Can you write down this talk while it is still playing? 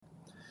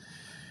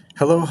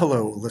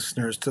Hello,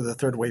 listeners to the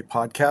Third Way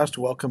podcast.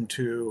 Welcome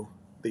to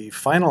the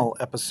final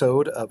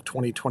episode of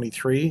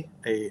 2023,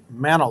 a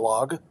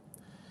Manologue.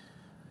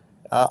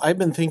 I've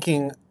been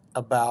thinking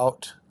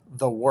about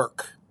the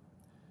work.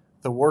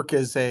 The work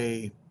is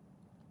a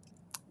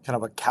kind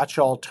of a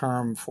catch-all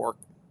term for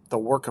the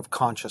work of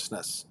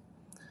consciousness.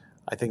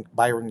 I think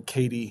Byron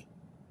Katie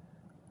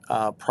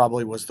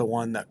probably was the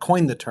one that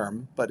coined the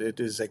term, but it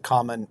is a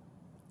common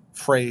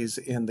phrase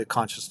in the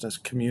consciousness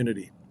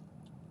community.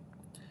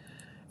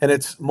 And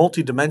it's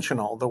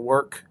multidimensional. The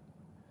work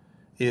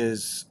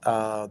is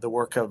the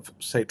work of,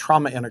 say,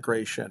 trauma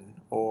integration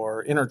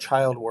or inner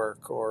child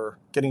work or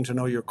getting to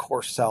know your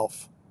core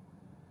self.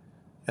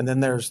 And then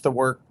there's the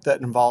work that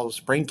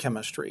involves brain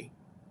chemistry.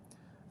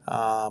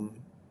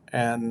 And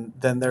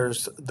then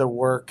there's the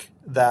work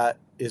that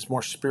is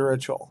more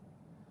spiritual,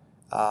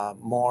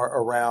 more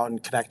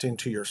around connecting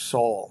to your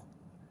soul.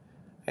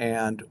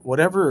 And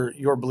whatever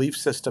your belief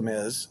system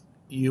is,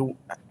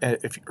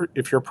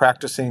 if you're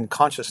practicing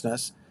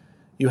consciousness,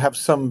 you have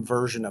some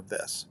version of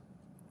this.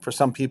 For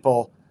some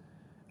people,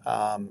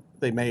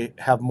 they may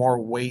have more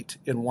weight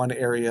in one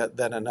area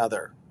than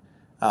another.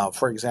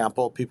 For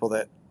example, people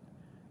that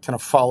kind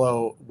of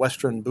follow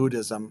Western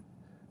Buddhism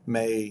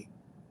may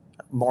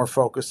more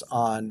focus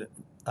on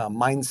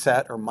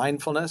mindset or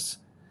mindfulness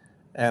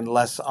and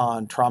less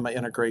on trauma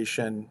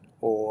integration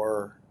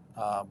or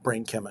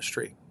brain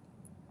chemistry.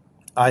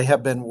 I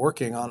have been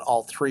working on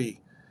all three,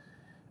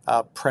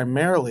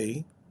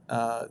 primarily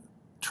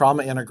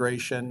trauma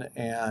integration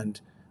and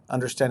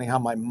understanding how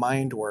my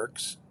mind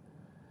works,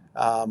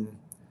 but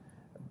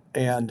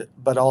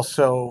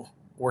also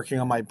working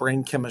on my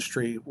brain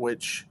chemistry,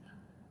 which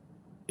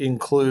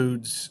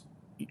includes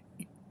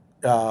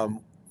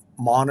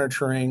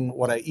monitoring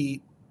what I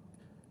eat,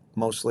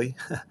 mostly.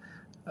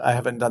 I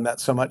haven't done that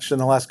so much in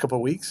the last couple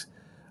of weeks,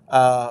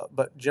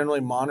 but generally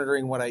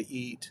monitoring what I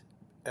eat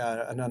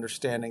and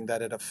understanding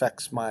that it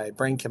affects my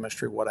brain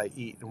chemistry, what I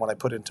eat and what I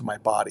put into my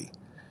body.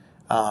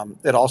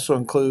 It also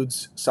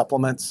includes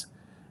supplements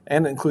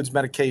and includes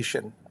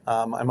medication.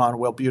 I'm on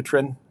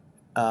Wellbutrin,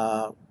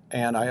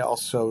 and I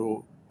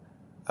also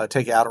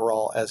take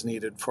Adderall as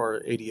needed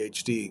for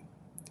ADHD.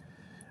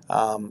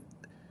 And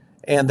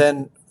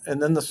then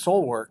the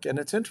soul work. And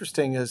it's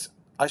interesting is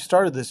I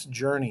started this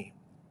journey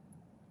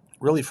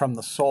really from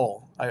the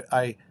soul.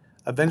 I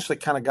eventually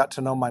kind of got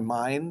to know my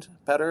mind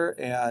better,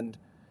 and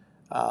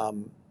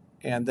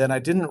then I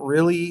didn't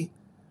really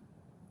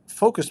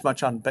focus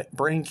much on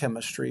brain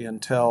chemistry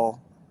until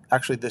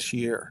actually this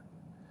year.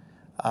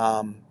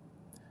 But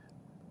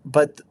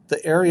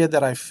the area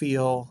that I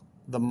feel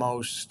the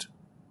most,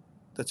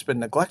 that's been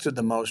neglected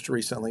the most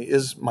recently,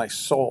 is my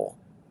soul.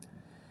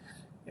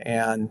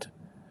 And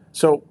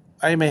so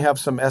I may have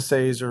some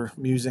essays or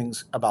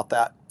musings about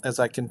that as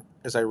I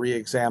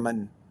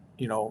re-examine,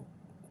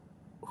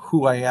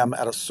 who I am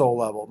at a soul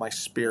level, my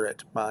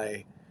spirit,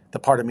 the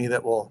part of me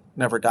that will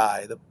never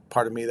die, the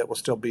part of me that will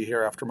still be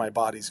here after my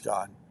body's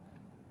gone.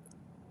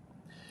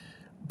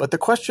 But the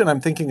question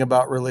I'm thinking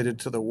about related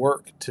to the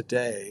work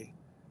today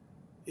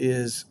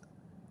is,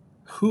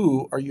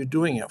 who are you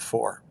doing it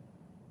for?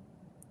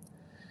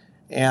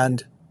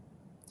 And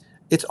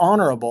it's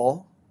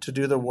honorable to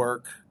do the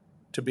work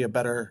to be a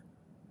better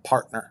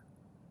partner,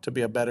 to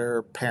be a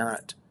better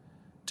parent,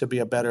 to be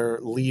a better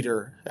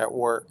leader at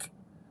work,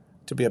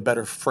 to be a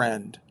better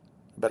friend,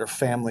 a better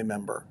family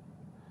member.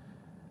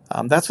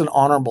 That's an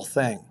honorable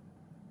thing.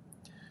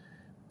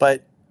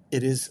 But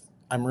it is,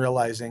 I'm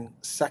realizing,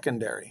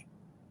 secondary.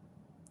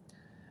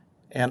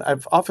 And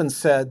I've often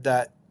said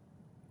that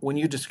when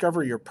you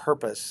discover your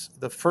purpose,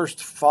 the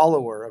first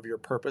follower of your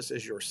purpose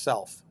is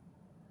yourself.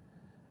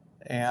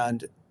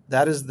 And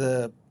that is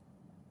a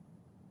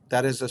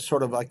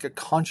sort of like a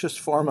conscious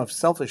form of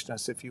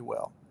selfishness, if you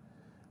will.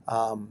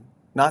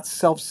 Not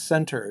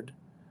self-centered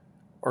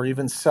or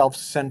even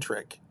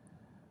self-centric,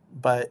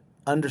 but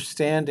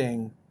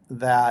understanding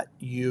that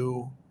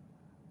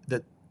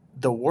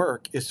the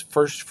work is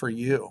first for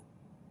you.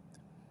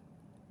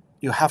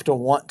 You have to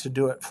want to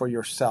do it for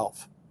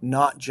yourself,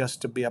 not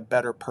just to be a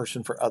better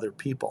person for other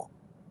people.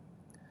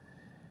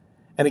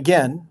 And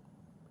again,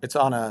 it's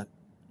on a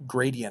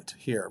gradient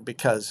here,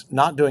 because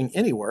not doing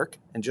any work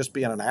and just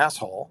being an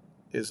asshole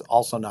is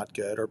also not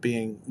good, or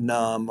being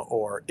numb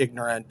or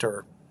ignorant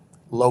or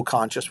low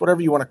conscious,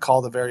 whatever you want to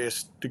call the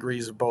various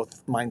degrees of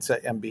both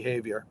mindset and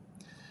behavior.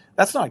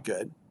 That's not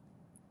good.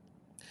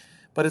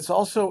 But it's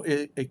also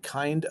a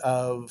kind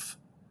of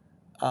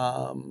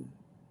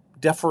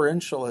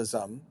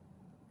deferentialism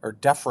or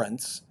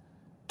deference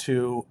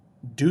to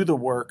do the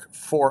work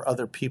for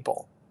other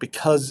people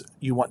because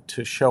you want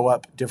to show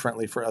up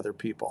differently for other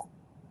people.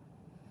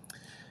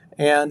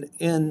 And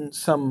in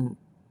some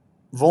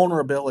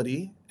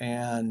vulnerability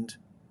and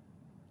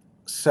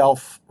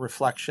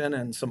self-reflection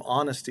and some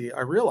honesty,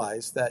 I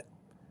realized that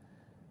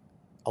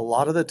a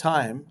lot of the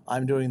time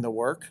I'm doing the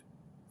work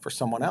for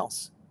someone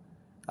else,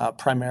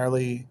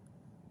 primarily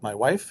my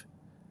wife,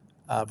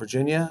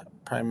 Virginia,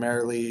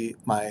 primarily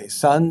my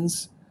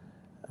sons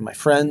and my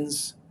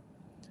friends,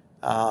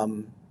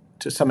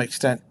 to some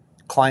extent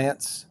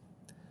clients.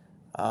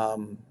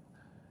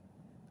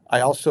 I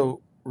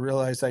also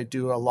realize I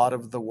do a lot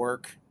of the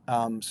work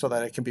so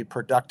that I can be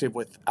productive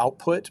with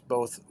output,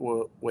 both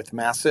with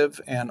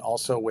Massive and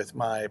also with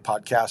my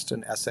podcast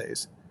and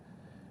essays.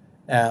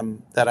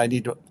 That I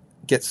need to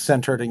get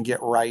centered and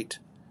get right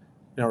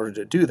in order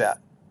to do that.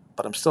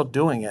 But I'm still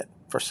doing it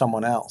for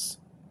someone else.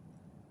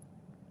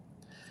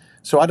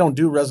 So I don't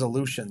do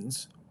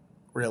resolutions,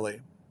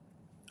 really.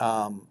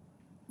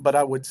 But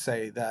I would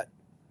say that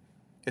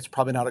it's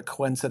probably not a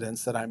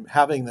coincidence that I'm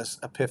having this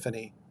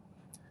epiphany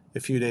a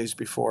few days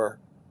before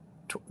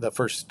the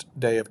first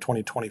day of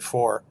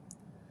 2024.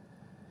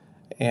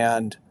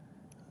 And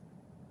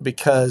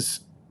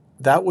because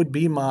that would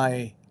be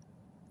my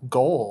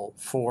goal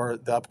for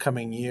the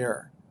upcoming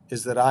year,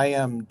 is that I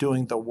am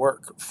doing the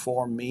work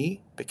for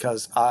me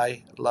because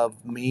I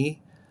love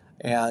me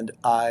and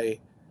I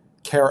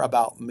care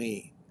about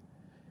me.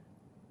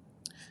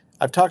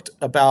 I've talked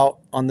about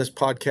on this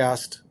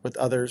podcast with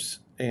others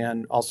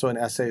and also in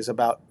essays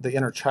about the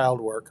inner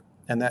child work,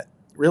 and that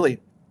really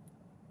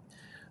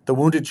the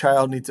wounded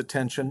child needs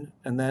attention,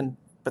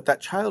 but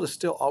that child is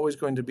still always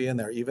going to be in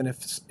there, even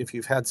if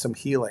you've had some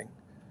healing.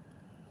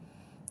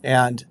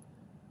 And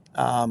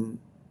I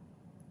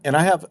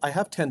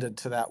have tended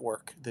to that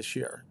work this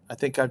year. I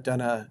think I've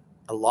done a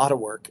lot of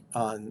work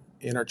on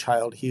inner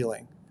child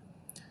healing.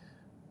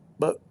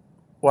 But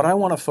what I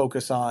want to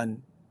focus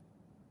on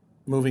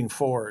moving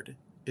forward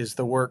is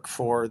the work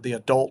for the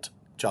adult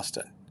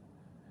Justin,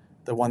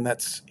 the one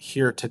that's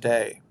here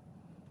today,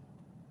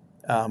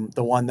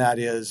 the one that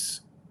is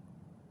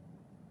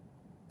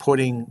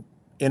putting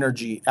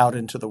energy out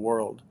into the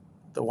world,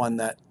 the one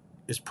that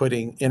is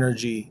putting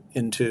energy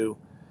into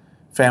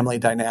family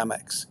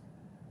dynamics.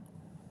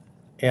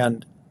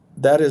 And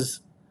that is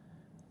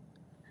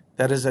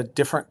a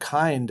different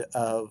kind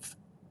of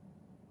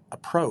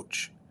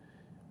approach,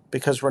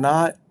 because we're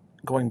not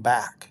going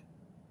back.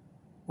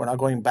 We're not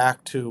going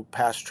back to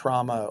past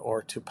trauma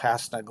or to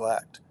past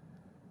neglect.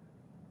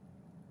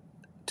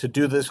 To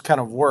do this kind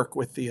of work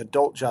with the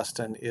adult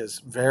Justin is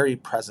very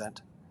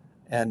present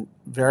and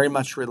very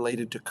much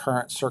related to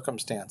current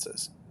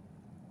circumstances.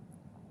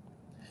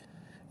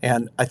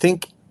 And I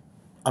think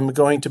I'm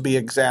going to be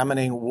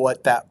examining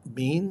what that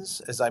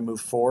means as I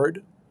move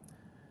forward.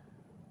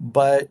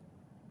 But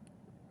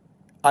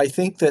I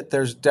think that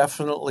there's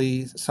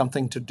definitely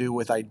something to do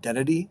with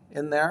identity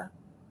in there.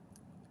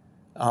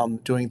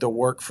 Doing the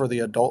work for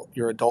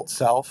your adult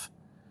self.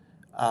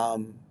 I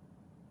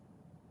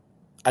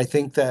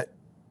think that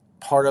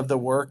part of the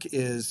work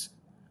is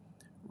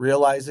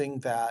realizing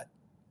that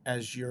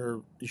as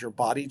your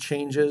body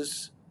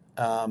changes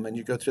and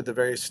you go through the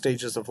various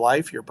stages of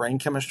life, your brain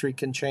chemistry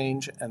can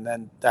change, and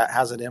then that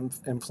has an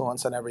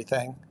influence on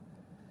everything.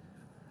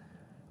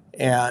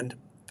 And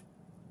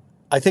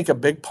I think a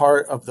big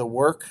part of the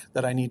work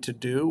that I need to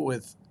do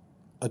with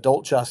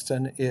adult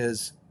Justin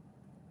is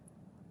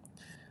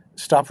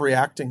stop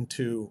reacting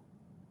to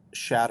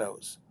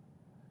shadows.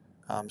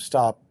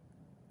 Stop,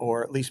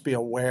 or at least be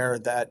aware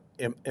that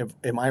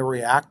am I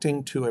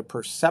reacting to a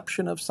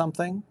perception of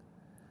something,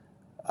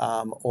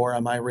 or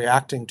am I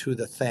reacting to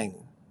the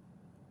thing?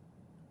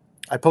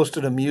 I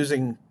posted a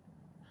musing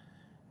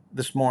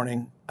this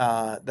morning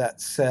that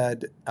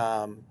said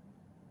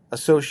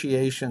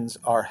associations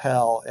are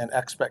hell and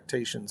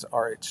expectations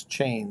are its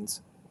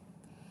chains,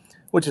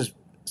 which is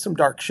some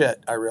dark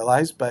shit, I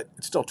realize, but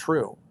it's still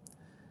true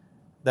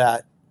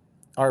that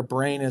our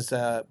brain is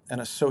an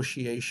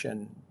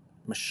association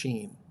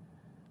machine.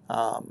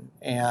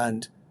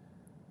 And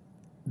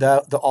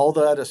all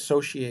that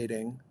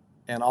associating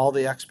and all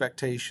the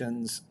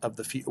expectations of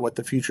what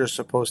the future is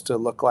supposed to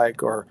look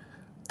like, or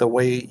the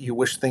way you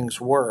wish things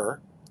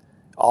were,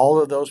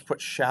 all of those put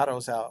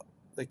shadows out.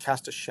 They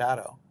cast a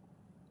shadow.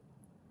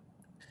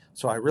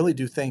 So I really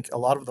do think a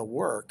lot of the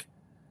work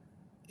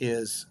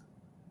is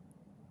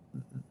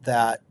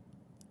that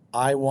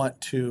I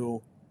want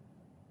to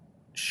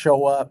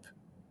show up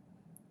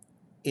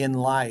in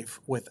life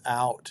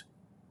without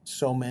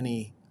so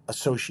many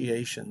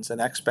associations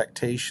and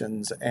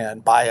expectations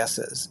and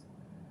biases.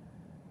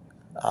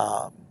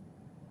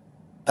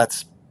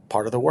 That's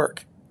part of the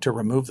work, to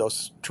remove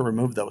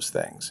those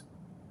things.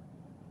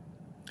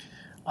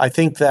 I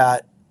think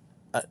that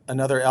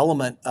another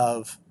element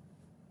of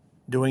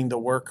doing the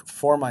work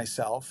for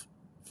myself,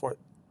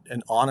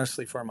 and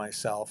honestly for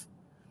myself,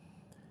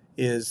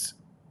 is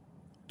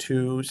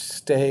to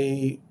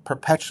stay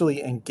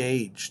perpetually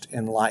engaged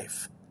in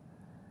life.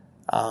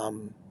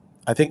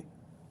 I think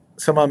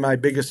some of my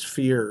biggest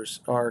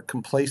fears are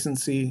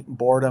complacency,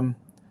 boredom,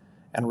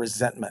 and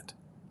resentment.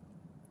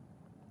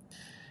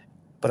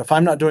 But if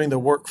I'm not doing the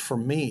work for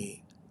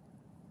me,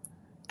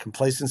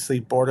 complacency,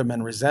 boredom,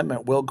 and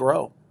resentment will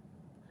grow.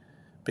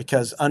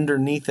 Because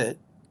underneath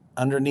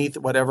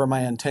whatever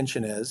my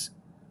intention is,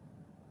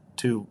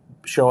 to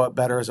show up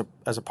better as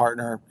a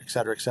partner, et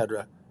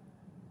cetera,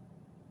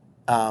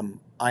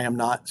 I am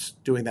not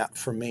doing that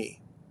for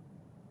me.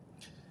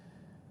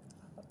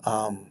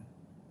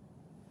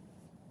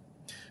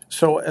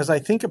 So as I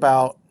think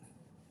about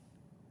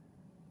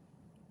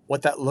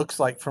what that looks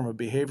like from a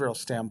behavioral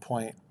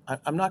standpoint,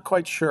 I'm not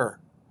quite sure.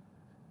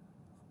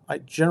 I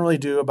generally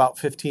do about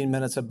 15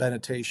 minutes of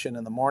meditation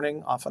in the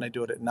morning. Often I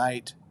do it at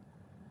night.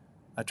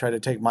 I try to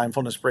take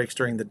mindfulness breaks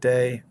during the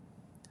day.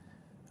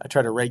 I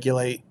try to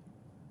regulate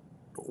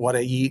what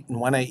I eat and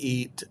when I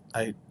eat.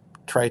 I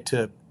try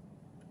to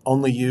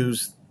only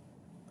use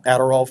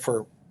Adderall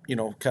for,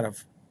 kind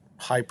of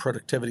high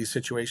productivity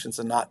situations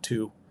and not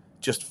to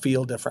just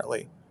feel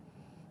differently.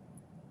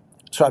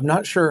 So I'm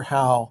not sure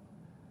how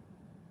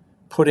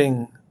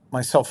putting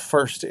myself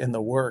first in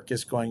the work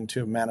is going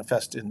to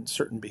manifest in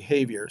certain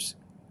behaviors.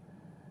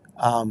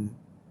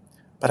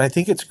 But I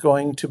think it's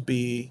going to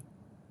be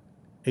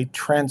a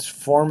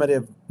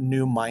transformative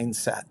new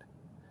mindset.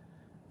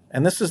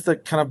 And this is the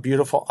kind of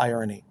beautiful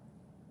irony.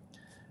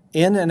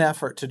 In an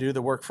effort to do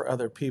the work for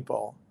other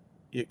people,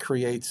 it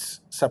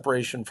creates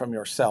separation from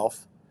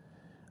yourself.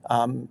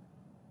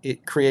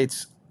 It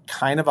creates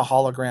kind of a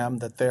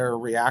hologram that they're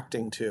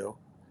reacting to.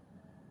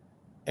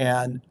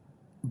 And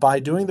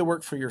by doing the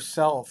work for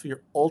yourself,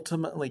 you're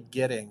ultimately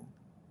getting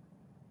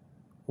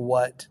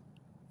what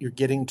you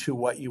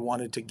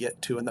wanted to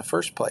get to in the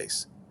first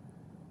place,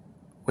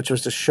 which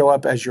was to show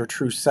up as your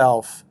true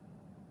self.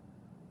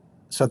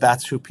 So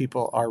that's who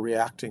people are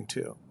reacting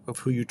to, of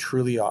who you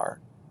truly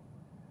are.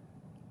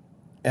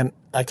 And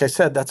like I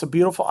said, that's a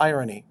beautiful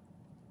irony.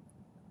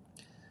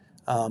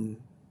 And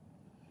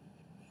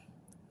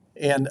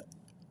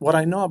what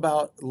I know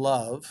about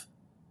love,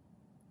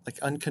 like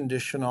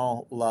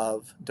unconditional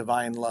love,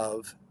 divine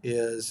love,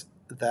 is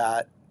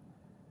that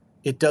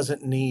it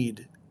doesn't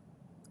need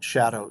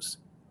shadows.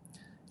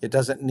 It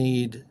doesn't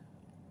need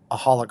a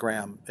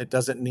hologram. It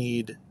doesn't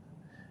need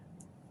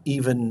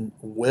even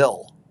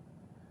will.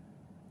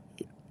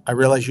 I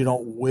realize you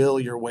don't will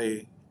your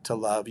way to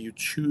love. You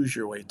choose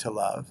your way to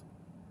love.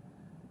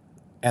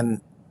 And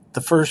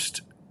the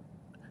first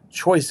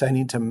choice I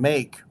need to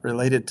make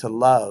related to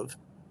love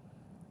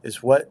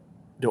is, what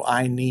do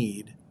I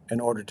need in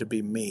order to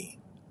be me,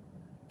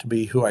 to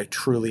be who I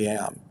truly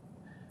am?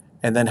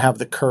 And then have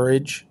the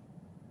courage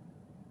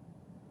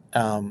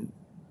to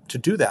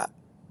do that.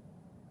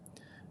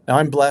 Now,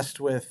 I'm blessed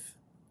with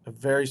a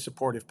very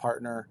supportive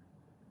partner,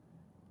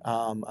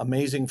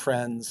 amazing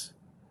friends.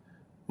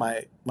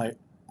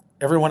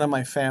 Everyone in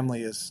my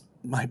family is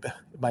my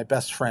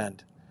best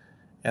friend,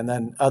 and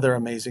then other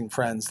amazing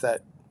friends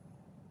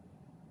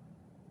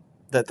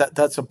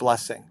that's a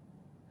blessing.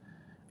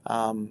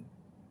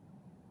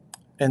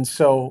 And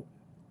so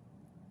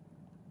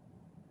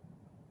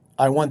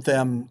I want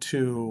them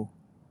to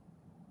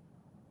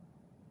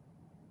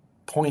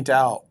point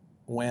out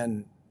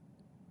when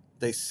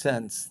they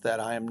sense that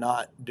I am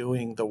not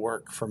doing the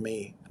work for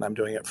me and I'm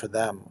doing it for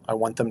them. I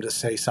want them to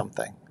say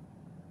something.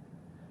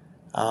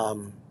 I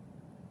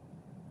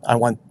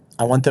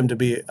want them to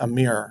be a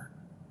mirror.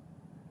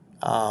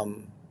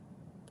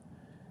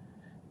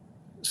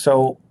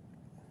 So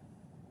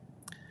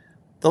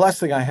the last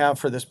thing I have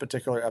for this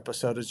particular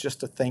episode is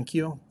just to thank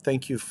you.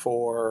 Thank you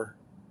for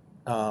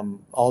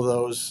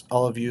all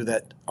of you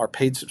that are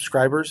paid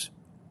subscribers.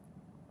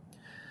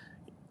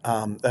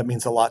 That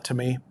means a lot to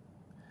me.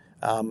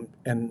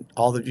 And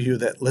all of you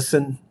that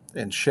listen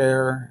and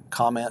share,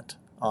 comment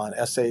on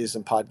essays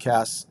and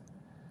podcasts.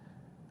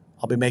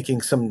 I'll be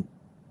making some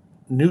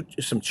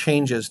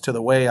changes to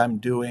the way I'm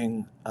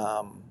doing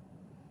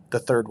the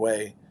third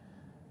way,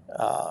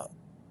 but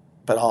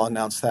I'll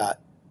announce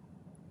that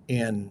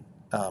in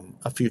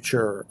a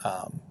future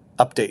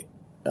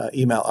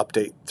email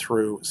update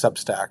through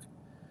Substack.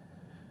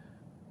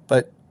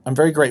 But I'm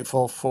very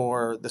grateful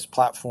for this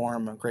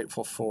platform. I'm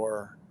grateful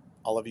for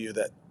all of you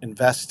that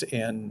invest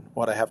in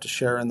what I have to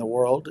share in the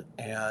world,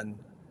 and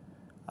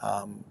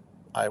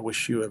I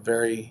wish you a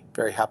very,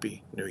 very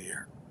happy New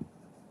Year.